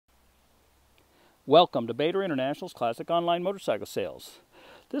Welcome to Bader International's Classic Online Motorcycle Sales.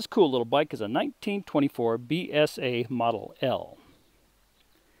 This cool little bike is a 1924 BSA Model L.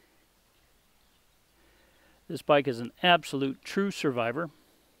 This bike is an absolute true survivor.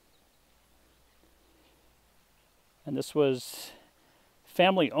 And this was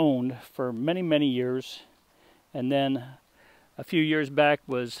family owned for many, many years. And then a few years back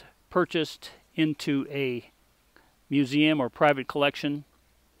was purchased into a museum or private collection.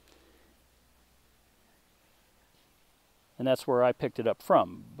 And that's where I picked it up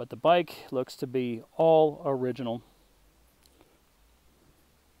from. But the bike looks to be all original,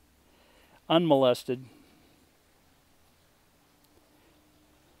 unmolested.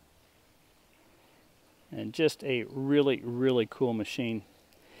 And just a really, really cool machine.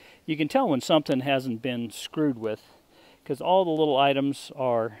 You can tell when something hasn't been screwed with, because all the little items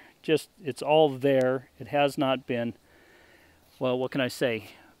are just, it's all there. It has not been, well, what can I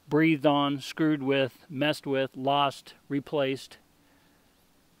say? Breathed on, screwed with, messed with, lost, replaced.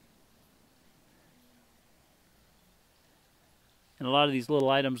 And a lot of these little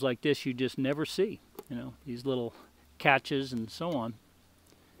items like this you just never see, you know, these little catches and so on.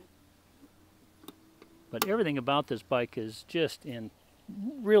 But everything about this bike is just in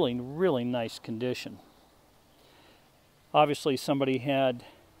really, really nice condition. Obviously somebody had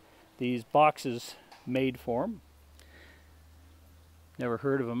these boxes made for them. Never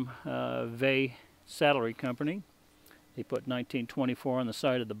heard of them. Vey Saddlery Company. They put 1924 on the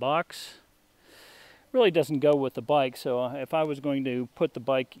side of the box. Really doesn't go with the bike, so if I was going to put the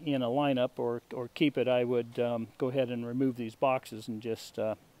bike in a lineup or keep it, I would go ahead and remove these boxes and just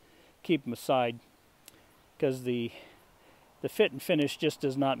keep them aside, because the fit and finish just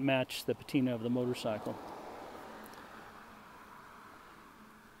does not match the patina of the motorcycle.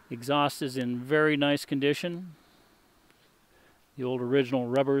 Exhaust is in very nice condition. The old original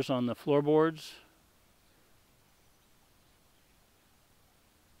rubbers on the floorboards.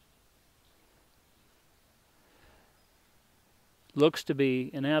 Looks to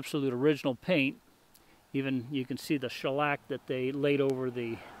be an absolute original paint. Even you can see the shellac that they laid over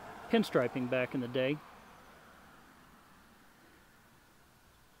the pinstriping back in the day.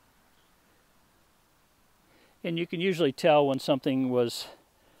 And you can usually tell when something was,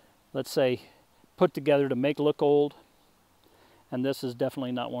 let's say, put together to make it look old. And this is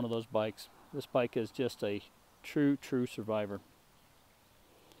definitely not one of those bikes. This bike is just a true, true survivor.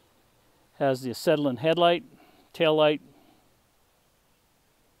 Has the acetylene headlight, tail light,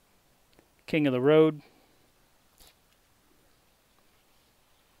 king of the road.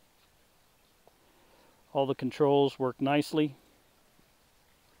 All the controls work nicely.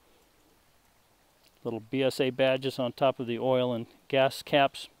 Little BSA badges on top of the oil and gas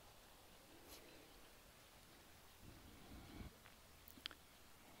caps.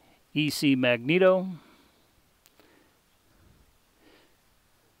 EC magneto.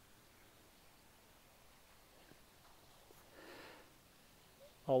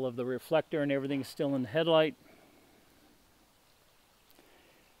 All of the reflector and everything is still in the headlight.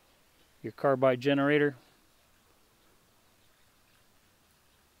 Your carbide generator.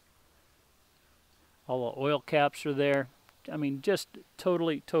 All the oil caps are there. I mean, just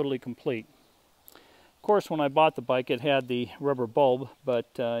totally, totally complete. Of course, when I bought the bike, it had the rubber bulb, but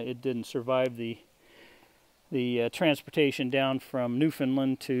it didn't survive the transportation down from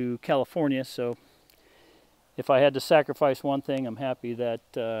Newfoundland to California. So if I had to sacrifice one thing, I'm happy that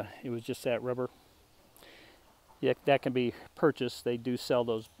it was just that rubber. Yeah, that can be purchased. They do sell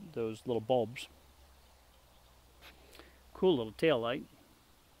those little bulbs. Cool little tail light.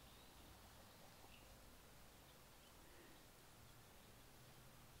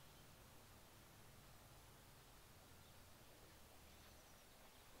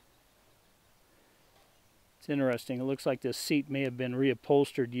 It's interesting. It looks like this seat may have been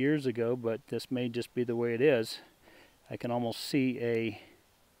reupholstered years ago, but this may just be the way it is. I can almost see a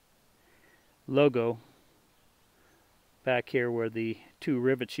logo back here where the two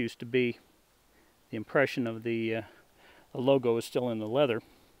rivets used to be. The impression of the logo is still in the leather.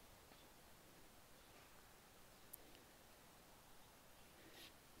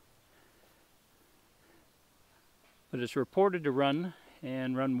 But it's reported to run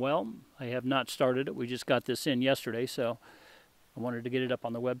and run well. I have not started it. We just got this in yesterday, so I wanted to get it up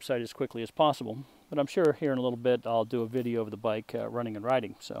on the website as quickly as possible. But I'm sure here in a little bit I'll do a video of the bike running and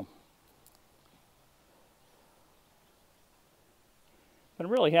riding. So, but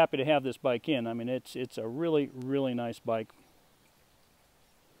I'm really happy to have this bike in. I mean, it's a really, really nice bike.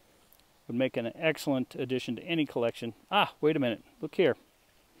 Would make an excellent addition to any collection. Ah, wait a minute. Look here.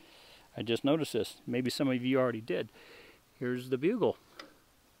 I just noticed this. Maybe some of you already did. Here's the bugle.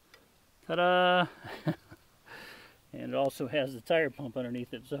 Ta-da! And it also has the tire pump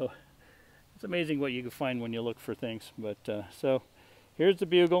underneath it, so it's amazing what you can find when you look for things. But so here's the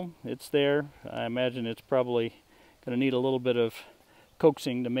bugle. It's there. I imagine it's probably going to need a little bit of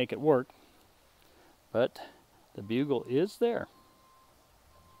coaxing to make it work, but the bugle is there.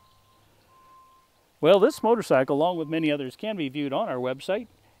 Well, this motorcycle, along with many others, can be viewed on our website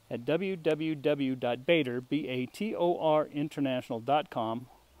at www.bator.international.com,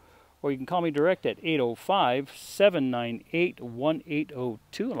 or you can call me direct at 805-798-1802,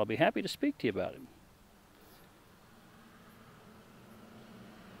 and I'll be happy to speak to you about it.